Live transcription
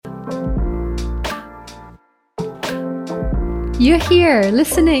You're here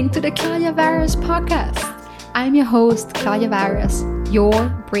listening to the Claudia Varus podcast. I'm your host, Claudia Varus, your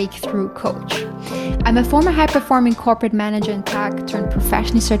breakthrough coach. I'm a former high-performing corporate manager in tech turned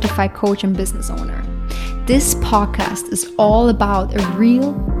professionally certified coach and business owner. This podcast is all about a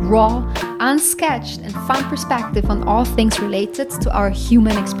real, raw, unsketched, and fun perspective on all things related to our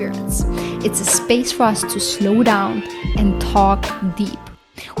human experience. It's a space for us to slow down and talk deep.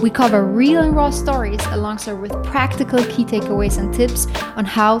 We cover real and raw stories alongside with practical key takeaways and tips on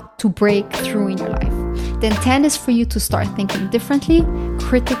how to break through in your life. The intent is for you to start thinking differently,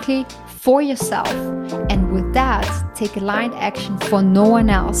 critically, for yourself, and with that, take aligned action for no one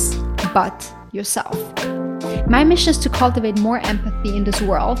else but yourself. My mission is to cultivate more empathy in this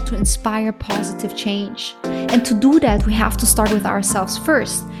world to inspire positive change. And to do that, we have to start with ourselves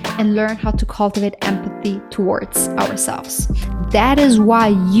first and learn how to cultivate empathy towards ourselves. That is why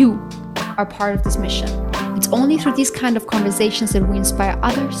you are part of this mission. It's only through these kind of conversations that we inspire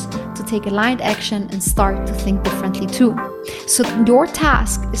others to take aligned action and start to think differently too. So your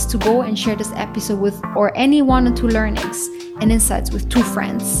task is to go and share this episode with or any 1 or 2 learnings and insights with 2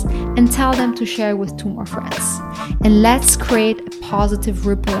 friends and tell them to share with 2 more friends. And let's create a positive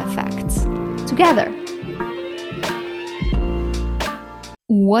ripple effect together.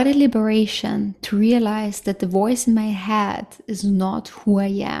 What a liberation to realize that the voice in my head is not who I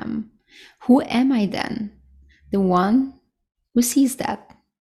am. Who am I then? The one who sees that.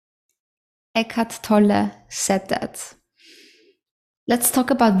 Eckhart Tolle said that. Let's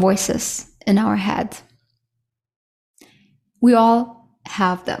talk about voices in our head. We all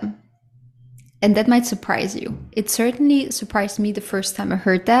have them. And that might surprise you. It certainly surprised me the first time I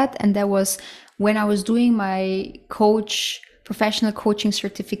heard that. And that was when I was doing my professional coaching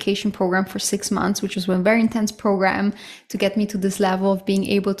certification program for 6 months, which was a very intense program to get me to this level of being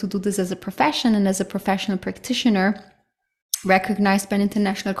able to do this as a profession and as a professional practitioner recognized by an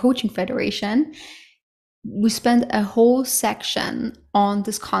international coaching federation. We spent a whole section on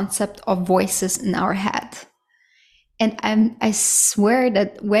this concept of voices in our head. And I swear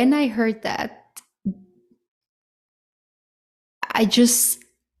that when I heard that,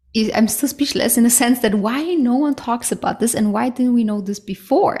 I'm still speechless in the sense that why no one talks about this and why didn't we know this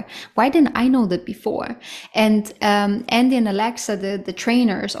before? Why didn't I know that before? And Andy and Alexa, the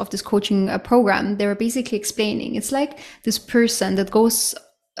trainers of this coaching program, they were basically explaining, it's like this person that goes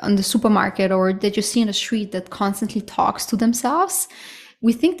on the supermarket or that you see in the street that constantly talks to themselves.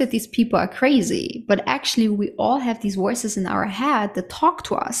 We think that these people are crazy, but actually we all have these voices in our head that talk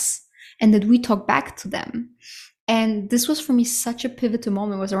to us and that we talk back to them. And this was for me such a pivotal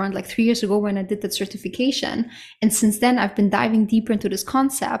moment. It was around 3 years ago when I did that certification. And since then, I've been diving deeper into this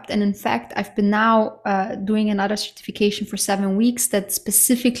concept. And in fact, I've been now doing another certification for 7 weeks that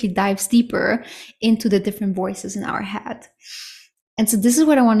specifically dives deeper into the different voices in our head. And so this is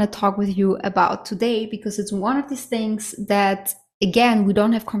what I want to talk with you about today, because it's one of these things that, again, we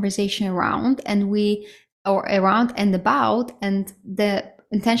don't have conversation around and about. And the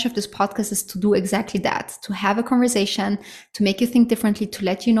intention of this podcast is to do exactly that, to have a conversation, to make you think differently, to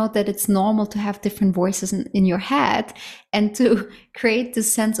let you know that it's normal to have different voices in your head, and to create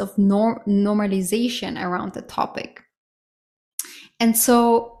this sense of normalization around the topic. And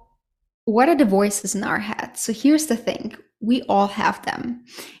so what are the voices in our head? So here's the thing, we all have them.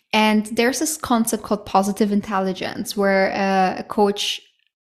 And there's this concept called positive intelligence, where a coach,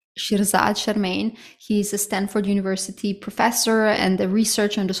 Shirzad Sharmain, he's a Stanford University professor and a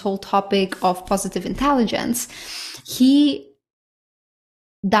researcher on this whole topic of positive intelligence. He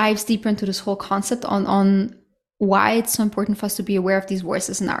dives deeper into this whole concept on why it's so important for us to be aware of these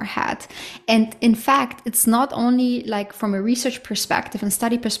voices in our head. And in fact, it's not only from a research perspective and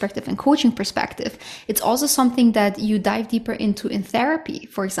study perspective and coaching perspective, it's also something that you dive deeper into in therapy,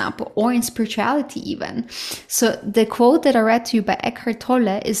 for example, or in spirituality even. So the quote that I read to you by Eckhart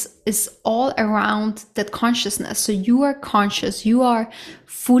Tolle is all around that consciousness. So you are conscious, you are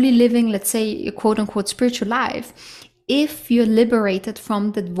fully living, let's say, a quote unquote spiritual life, if you're liberated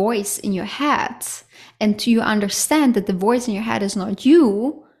from that voice in your head. And you understand that the voice in your head is not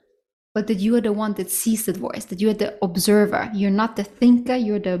you, but that you are the one that sees that voice, that you are the observer. You're not the thinker,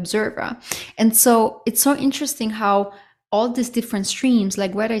 you're the observer. And so it's so interesting how all these different streams,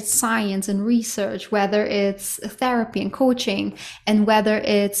 like whether it's science and research, whether it's therapy and coaching, and whether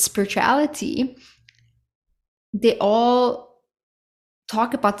it's spirituality, they all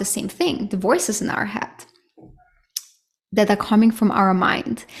talk about the same thing, the voices in our head that are coming from our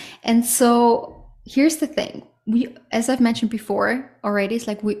mind. And so here's the thing. We, as I've mentioned before already, it's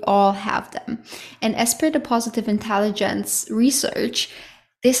we all have them. And as per the positive intelligence research,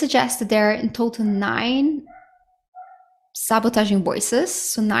 they suggest that there are in total 9 sabotaging voices,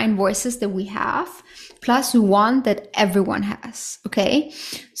 so 9 voices that we have, plus 1 that everyone has, okay?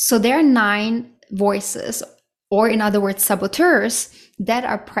 So there are 9 voices, or in other words, saboteurs that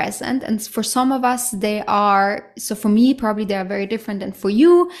are present. And for some of us, they are, so for me, probably they are very different than for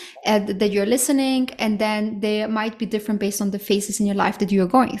you that you're listening. And then they might be different based on the phases in your life that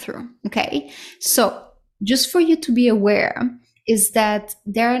you're going through, okay? So just for you to be aware is that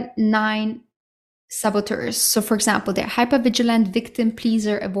there are 9 saboteurs. So for example, they're hypervigilant, victim,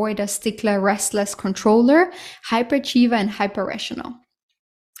 pleaser, avoider, stickler, restless, controller, hyperachiever, and hyperrational.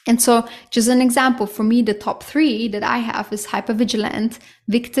 And so just an example, for me, the top 3 that I have is hypervigilant,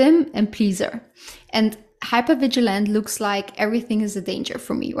 victim, and pleaser. And hypervigilant looks like everything is a danger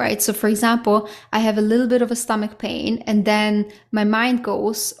for me, right? So for example, I have a little bit of a stomach pain, and then my mind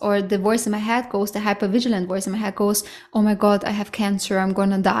goes, or the voice in my head goes, the hypervigilant voice in my head goes, oh my God, I have cancer, I'm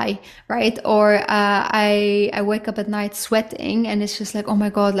gonna die, right? Or I wake up at night sweating, and it's just like, oh my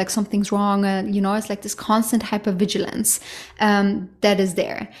God, like something's wrong. And it's like this constant hypervigilance that is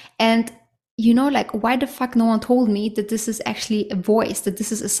there. And like, why the fuck no one told me that this is actually a voice, that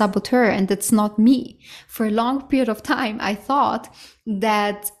this is a saboteur, and that's not me? For a long period of time, I thought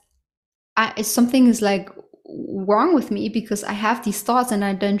that something is like wrong with me because I have these thoughts, and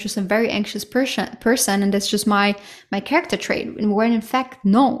I'm then just a very anxious person, and that's just my character trait. When in fact,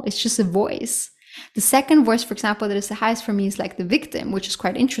 no, it's just a voice. The second voice, for example, that is the highest for me is like the victim, which is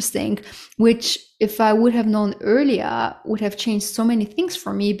quite interesting, which if I would have known earlier would have changed so many things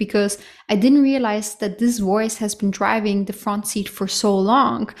for me, because I didn't realize that this voice has been driving the front seat for so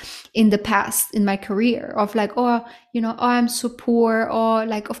long in the past in my career of like, oh, I'm so poor, or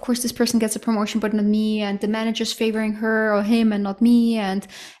like, of course this person gets a promotion but not me, and the manager's favoring her or him and not me, and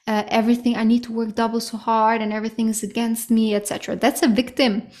everything, I need to work double so hard and everything is against me, etc. That's a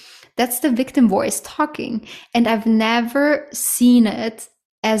victim. That's the victim voice talking. And I've never seen it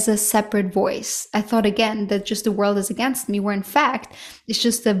as a separate voice. I thought, again, that just the world is against me, where in fact, it's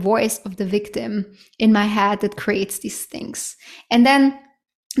just the voice of the victim in my head that creates these things. And then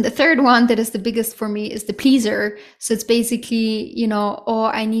the third one that is the biggest for me is the pleaser. So it's basically,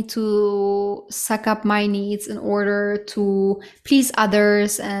 I need to suck up my needs in order to please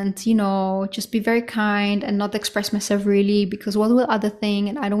others, and, just be very kind and not express myself really, because what will other think?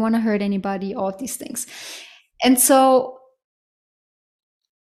 And I don't want to hurt anybody, all of these things. And so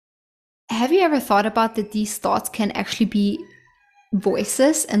have you ever thought about that these thoughts can actually be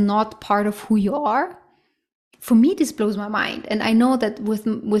voices and not part of who you are? For me, this blows my mind. And I know that with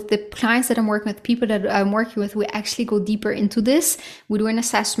the clients that I'm working with, people that I'm working with, we actually go deeper into this. We do an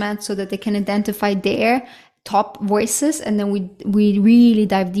assessment so that they can identify their top voices, and then we really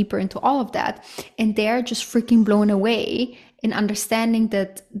dive deeper into all of that. And they're just freaking blown away in understanding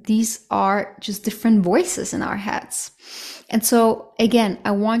that these are just different voices in our heads. And so again,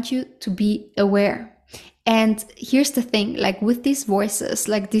 I want you to be aware. And here's the thing, like with these voices,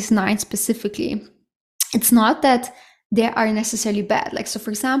 like these 9 specifically, it's not that they are necessarily bad. Like, so for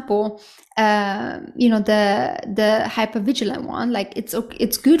example, the hypervigilant one, like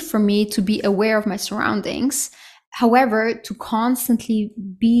it's good for me to be aware of my surroundings. However, to constantly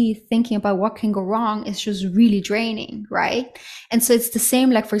be thinking about what can go wrong is just really draining, right? And so it's the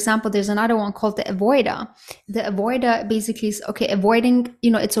same, like, for example, there's another one called the avoider. The avoider basically is, okay, avoiding,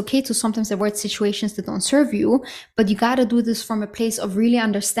 it's okay to sometimes avoid situations that don't serve you, but you got to do this from a place of really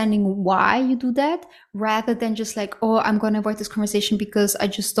understanding why you do that, rather than just like, oh, I'm going to avoid this conversation because I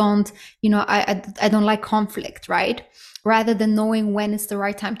just don't, I don't like conflict, right? Rather than knowing when it's the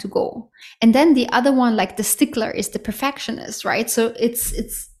right time to go. And then the other one, like the stickler, is the perfectionist, right? So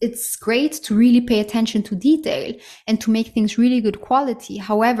it's great to really pay attention to detail and to make things really good quality.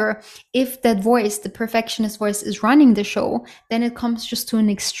 However, if that voice, the perfectionist voice, is running the show, then it comes just to an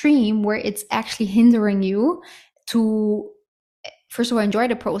extreme where it's actually hindering you to, first of all, enjoy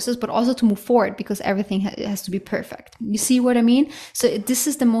the process, but also to move forward, because everything has to be perfect. You see what I mean? So this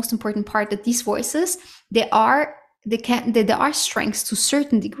is the most important part, that these voices, there are strengths to a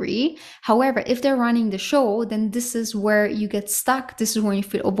certain degree. However, if they're running the show, then this is where you get stuck. This is when you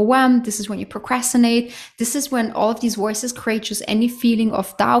feel overwhelmed. This is when you procrastinate. This is when all of these voices create just any feeling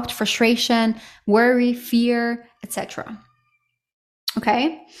of doubt, frustration, worry, fear, etc.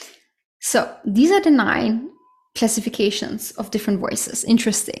 Okay? So these are the 9 classifications of different voices.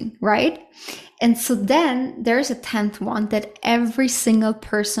 Interesting, right? And so then there's a 10th one that every single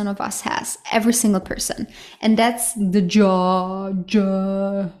person of us has, every single person. And that's the judge.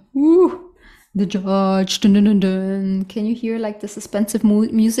 The judge. Dun, dun, dun, dun. Can you hear like the suspensive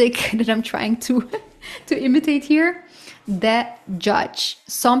music that I'm trying to imitate here? The judge.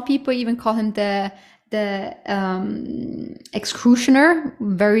 Some people even call him the the executioner,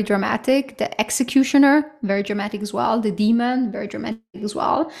 very dramatic, the executioner, very dramatic as well, the demon, very dramatic as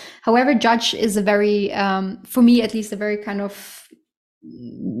well. However, judge is a very, for me at least, a very kind of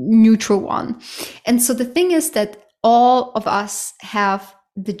neutral one. And so the thing is that all of us have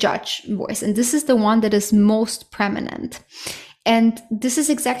the judge voice, and this is the one that is most prominent. And this is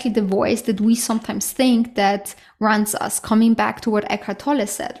exactly the voice that we sometimes think that runs us. Coming back to what Eckhart Tolle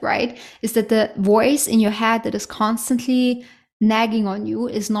said, right? Is that the voice in your head that is constantly nagging on you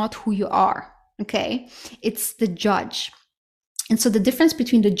is not who you are, okay? It's the judge. And so the difference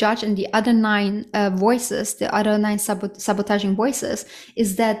between the judge and the other 9 voices, the other 9 sabotaging voices,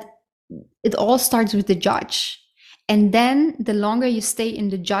 is that it all starts with the judge. And then the longer you stay in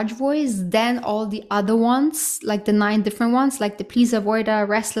the judge voice, then all the other ones, like the 9 different ones, like the pleaser, avoider,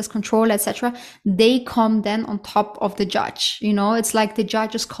 restless, control, etc., they come then on top of the judge. You know, it's like the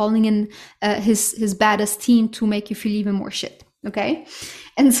judge is calling in his baddest team to make you feel even more shit. Okay.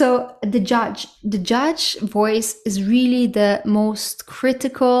 And so the judge voice is really the most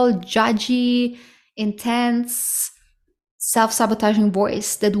critical, judgy, intense, self-sabotaging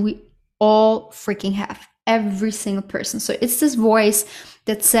voice that we all freaking have. Every single person. So it's this voice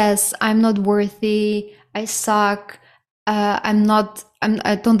that says, I'm not worthy, I suck,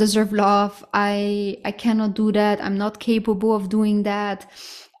 I don't deserve love, I cannot do that, I'm not capable of doing that,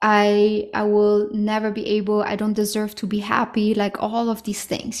 I will never be able, I don't deserve to be happy, like all of these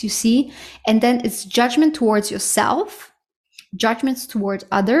things, you see? And then it's judgment towards yourself, judgments towards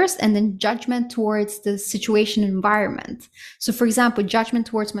others, and then judgment towards the situation and environment. So for example, judgment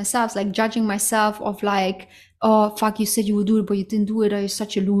towards myself, like judging myself of like, oh fuck, you said you would do it but you didn't do it, or you're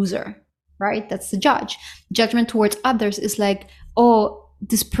such a loser, right? That's the judge. Judgment towards others is like, oh,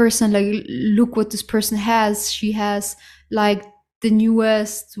 this person, like, look what this person has, she has like the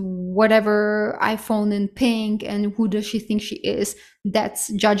newest whatever iPhone in pink, and who does she think she is? That's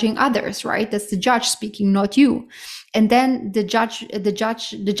judging others, right? That's the judge speaking, not you. And then the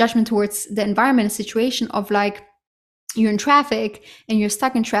judgment towards the environment and situation of like, you're in traffic and you're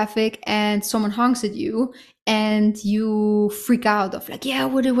stuck in traffic and someone honks at you and you freak out of like, yeah,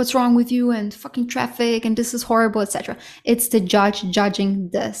 what's wrong with you, and fucking traffic, and this is horrible, etc. It's the judge judging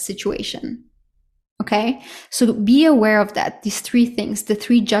the situation. Okay, so be aware of that, these 3 things, the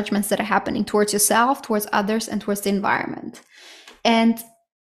 3 judgments that are happening towards yourself, towards others, and towards the environment. And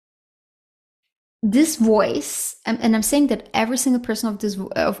this voice, and I'm saying that every single person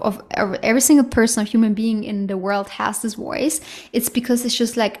of every single person, human being in the world has this voice. It's because it's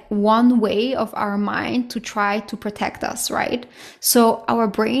just like one way of our mind to try to protect us, right? So our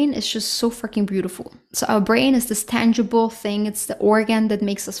brain is just so freaking beautiful. So our brain is this tangible thing. It's the organ that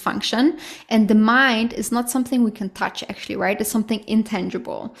makes us function. And the mind is not something we can touch, actually, right? It's something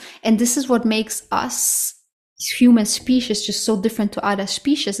intangible. And this is what makes us human species just so different to other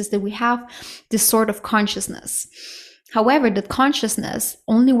species, is that we have this sort of consciousness. However, that consciousness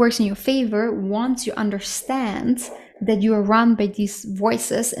only works in your favor once you understand that you are run by these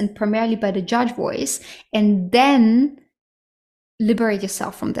voices, and primarily by the judge voice, and then liberate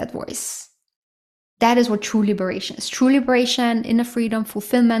yourself from that voice. That is what true liberation is. True liberation, inner freedom,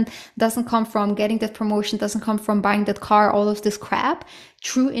 fulfillment doesn't come from getting that promotion, doesn't come from buying that car, all of this crap.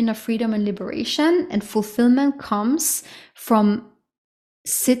 True inner freedom and liberation and fulfillment comes from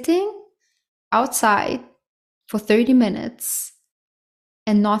sitting outside for 30 minutes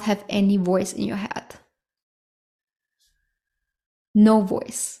and not have any voice in your head. No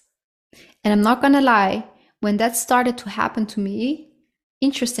voice. And I'm not gonna lie, when that started to happen to me,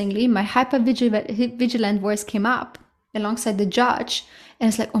 interestingly, my hyper-vigilant voice came up alongside the judge, and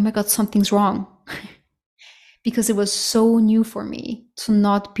it's like, oh my God, something's wrong. Because it was so new for me to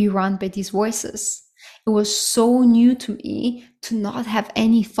not be run by these voices. It was so new to me to not have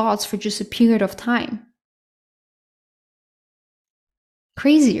any thoughts for just a period of time.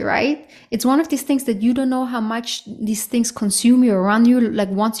 Crazy, right? It's one of these things that you don't know how much these things consume you or run you, like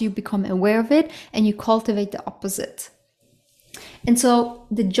once you become aware of it and you cultivate the opposite. And so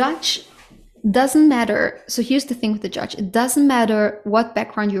the judge doesn't matter. So here's the thing with the judge. It doesn't matter what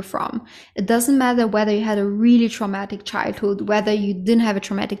background you're from. It doesn't matter whether you had a really traumatic childhood, whether you didn't have a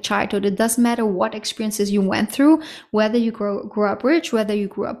traumatic childhood. It doesn't matter what experiences you went through, whether you grew up rich, whether you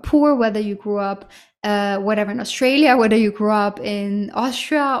grew up poor, whether you grew up whatever in Australia, whether you grew up in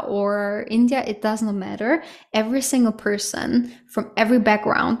Austria or India. It does not matter. Every single person from every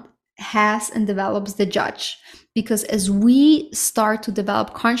background has and develops the judge. Because as we start to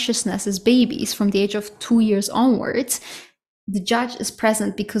develop consciousness as babies from the age of 2 years onwards, the judge is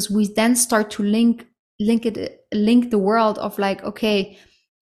present, because we then start to link the world of like, okay,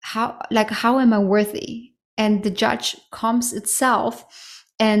 how am I worthy? And the judge comes itself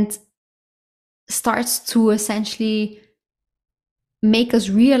and starts to essentially make us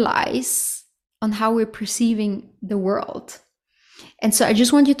realize on how we're perceiving the world. And so I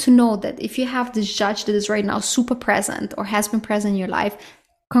just want you to know that if you have this judge that is right now super present or has been present in your life,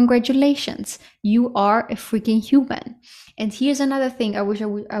 congratulations, you are a freaking human. And here's another thing I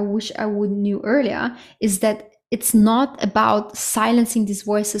wish I would knew earlier, is that it's not about silencing these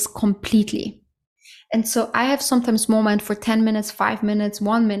voices completely. And so I have sometimes moments for 10 minutes, 5 minutes,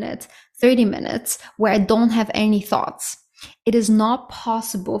 1 minute, 30 minutes where I don't have any thoughts. It is not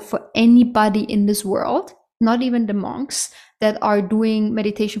possible for anybody in this world, not even the monks that are doing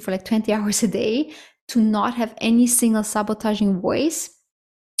meditation for like 20 hours a day, to not have any single sabotaging voice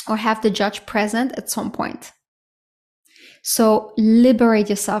or have the judge present at some point. So liberate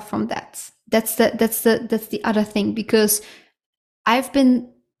yourself from that. That's the other thing, because I've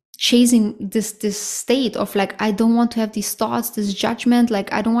been chasing this state of like, I don't want to have these thoughts, this judgment,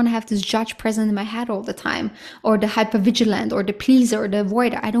 like I don't want to have this judge present in my head all the time, or the hypervigilant or the pleaser or the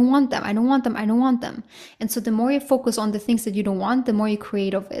avoider. I don't want them. I don't want them. I don't want them. And so the more you focus on the things that you don't want, the more you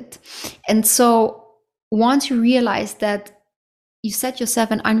create of it. And so once you realize that you set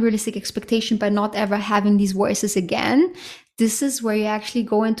yourself an unrealistic expectation by not ever having these voices again, this is where you actually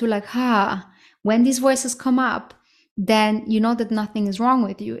go into like, when these voices come up, then you know that nothing is wrong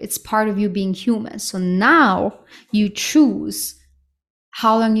with you. It's part of you being human. So now you choose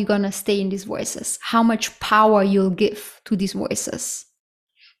how long you're going to stay in these voices, how much power you'll give to these voices.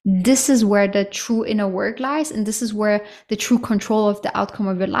 This is where the true inner work lies, and this is where the true control of the outcome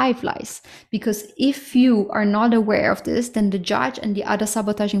of your life lies. Because if you are not aware of this, then the judge and the other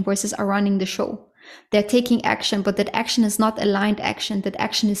sabotaging voices are running the show. They're taking action, but that action is not aligned action. That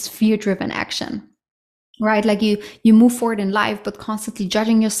action is fear-driven action. Right? Like you move forward in life, but constantly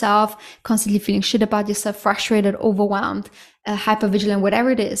judging yourself, constantly feeling shit about yourself, frustrated, overwhelmed, hypervigilant, whatever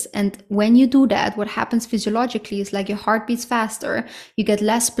it is. And when you do that, what happens physiologically is like your heart beats faster, you get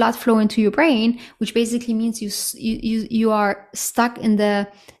less blood flow into your brain, which basically means you are stuck in the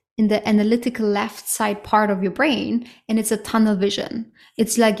analytical left side part of your brain, and it's a tunnel vision.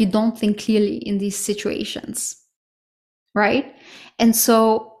 It's like you don't think clearly in these situations, right? And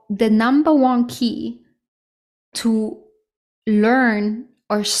so the number one key to learn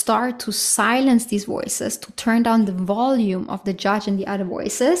or start to silence these voices, to turn down the volume of the judge and the other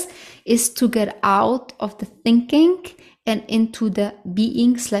voices, is to get out of the thinking and into the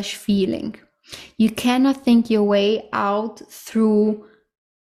being/feeling. You cannot think your way out through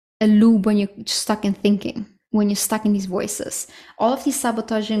a loop when you're stuck in thinking, when you're stuck in these voices. All of these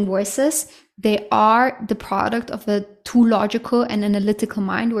sabotaging voices, they are the product of a too logical and analytical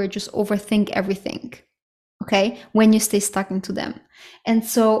mind where you just overthink everything. Okay, when you stay stuck into them. And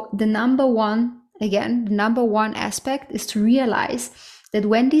so the number one aspect is to realize that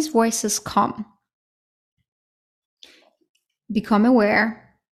when these voices come, become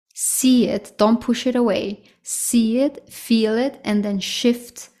aware, see it, don't push it away, see it, feel it, and then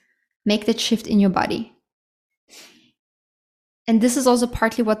make that shift in your body. And this is also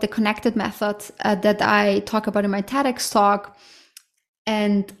partly what the connected method that I talk about in my TEDx talk,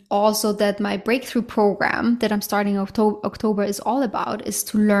 and also that my breakthrough program that I'm starting October is all about, is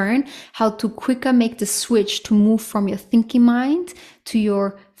to learn how to quicker make the switch to move from your thinking mind to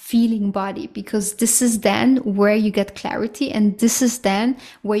your feeling body, because this is then where you get clarity, and this is then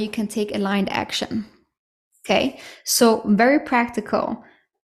where you can take aligned action. Okay, so very practical.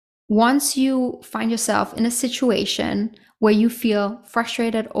 Once you find yourself in a situation where you feel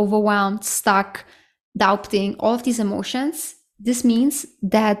frustrated, overwhelmed, stuck, doubting, all of these emotions, this means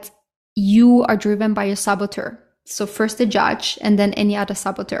that you are driven by your saboteur. So first the judge, and then any other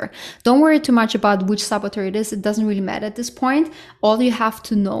saboteur. Don't worry too much about which saboteur it is. It doesn't really matter at this point. All you have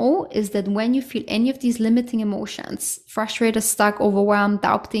to know is that when you feel any of these limiting emotions, frustrated, stuck, overwhelmed,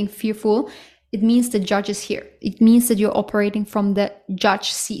 doubting, fearful, it means the judge is here. It means that you're operating from the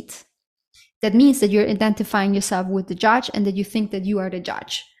judge seat. That means that you're identifying yourself with the judge and that you think that you are the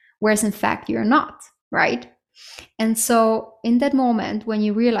judge, whereas in fact you're not, right? And so in that moment, when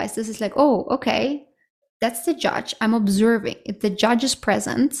you realize this is like, oh, okay, that's the judge. I'm observing. If the judge is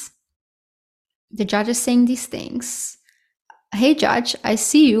present, the judge is saying these things. Hey, judge, I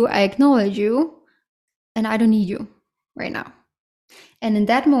see you. I acknowledge you. And I don't need you right now. And in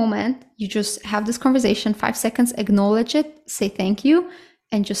that moment, you just have this conversation, 5 seconds, acknowledge it, say thank you,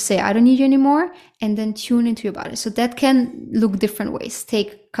 and just say, I don't need you anymore. And then tune into your body. So that can look different ways.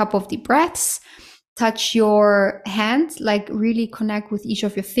 Take a couple of deep breaths. Touch your hand, like really connect with each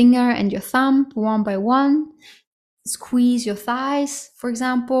of your finger and your thumb one by one. squeeze your thighs, for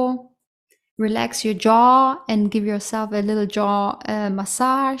example. Relax your jaw and give yourself a little jaw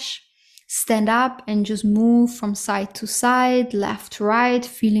massage. Stand up and just move from side to side, left to right,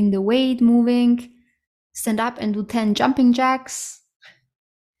 feeling the weight moving. Stand up and do 10 jumping jacks.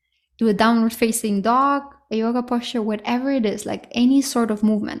 Do a downward facing dog, a yoga posture, whatever it is, like any sort of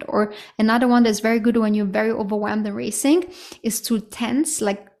movement. Or another one that's very good when you're very overwhelmed and racing is to tense,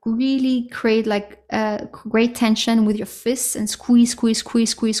 like really create like a great tension with your fists and squeeze, squeeze,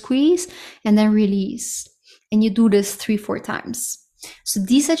 squeeze, squeeze, squeeze, and then release. And you do this 3-4 times. So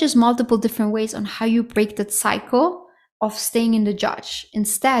these are just multiple different ways on how you break that cycle of staying in the judge.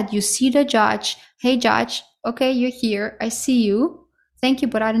 Instead, you see the judge, hey judge, okay, you're here, I see you. Thank you,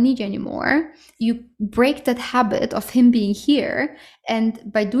 but I don't need you anymore. You break that habit of him being here. And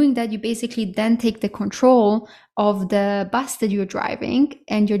by doing that, you basically then take the control of the bus that you're driving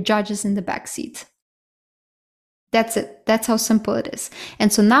and your judge is in the back seat. That's it. That's how simple it is.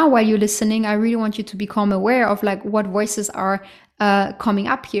 And so now while you're listening, I really want you to become aware of like what voices are coming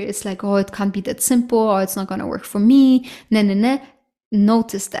up here. It's like, oh, it can't be that simple, or it's not going to work for me. Nah, nah, nah.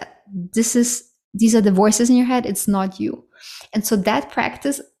 Notice that these are the voices in your head. It's not you. And so that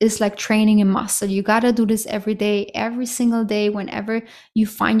practice is like training a muscle. You got to do this every day, every single day, whenever you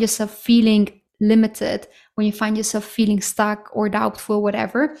find yourself feeling limited, when you find yourself feeling stuck or doubtful,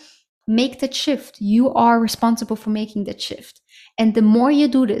 whatever. Make that shift. You are responsible for making that shift. And the more you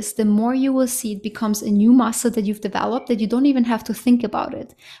do this, the more you will see it becomes a new muscle that you've developed that you don't even have to think about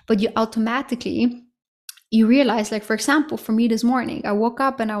it. But you automatically, you realize, like, for example, for me this morning, I woke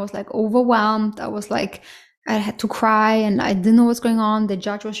up and I was like overwhelmed. I was like, I had to cry and I didn't know what's going on. The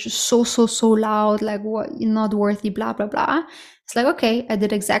judge was just so loud, like, what, you're not worthy, blah, blah, blah. It's like, okay, I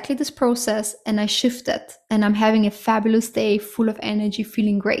did exactly this process and I shifted and I'm having a fabulous day full of energy,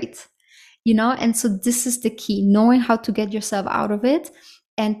 feeling great. You know, and so this is the key, knowing how to get yourself out of it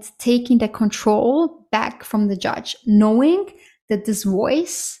and taking the control back from the judge, knowing that this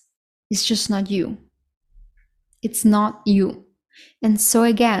voice is just not you. It's not you. And so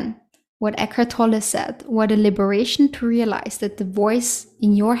again, what Eckhart Tolle said, what a liberation to realize that the voice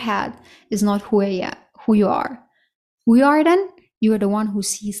in your head is not who you are. Who you are then? You are the one who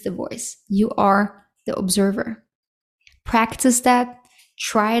sees the voice. You are the observer. Practice that,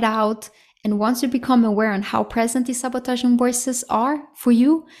 try it out. And once you become aware on how present these sabotaging voices are for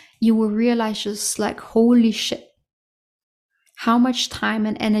you, you will realize just like, holy shit, how much time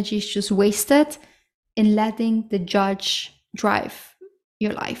and energy is just wasted in letting the judge drive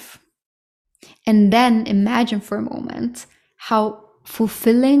your life. And then imagine for a moment how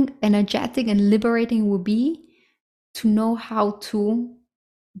fulfilling, energetic, and liberating it would be to know how to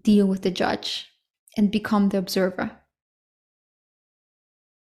deal with the judge and become the observer.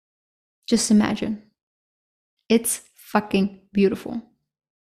 Just imagine. It's fucking beautiful.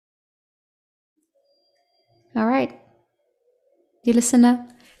 All right. Dear listener,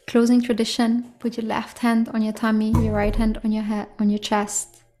 closing tradition, put your left hand on your tummy, your right hand on your head, on your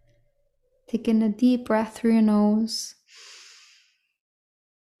chest. Take in a deep breath through your nose.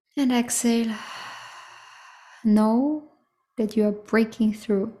 And exhale. Know that you are breaking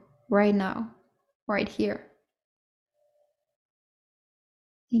through right now, right here.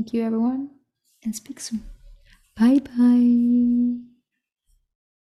 Thank you, everyone, and speak soon. Bye-bye.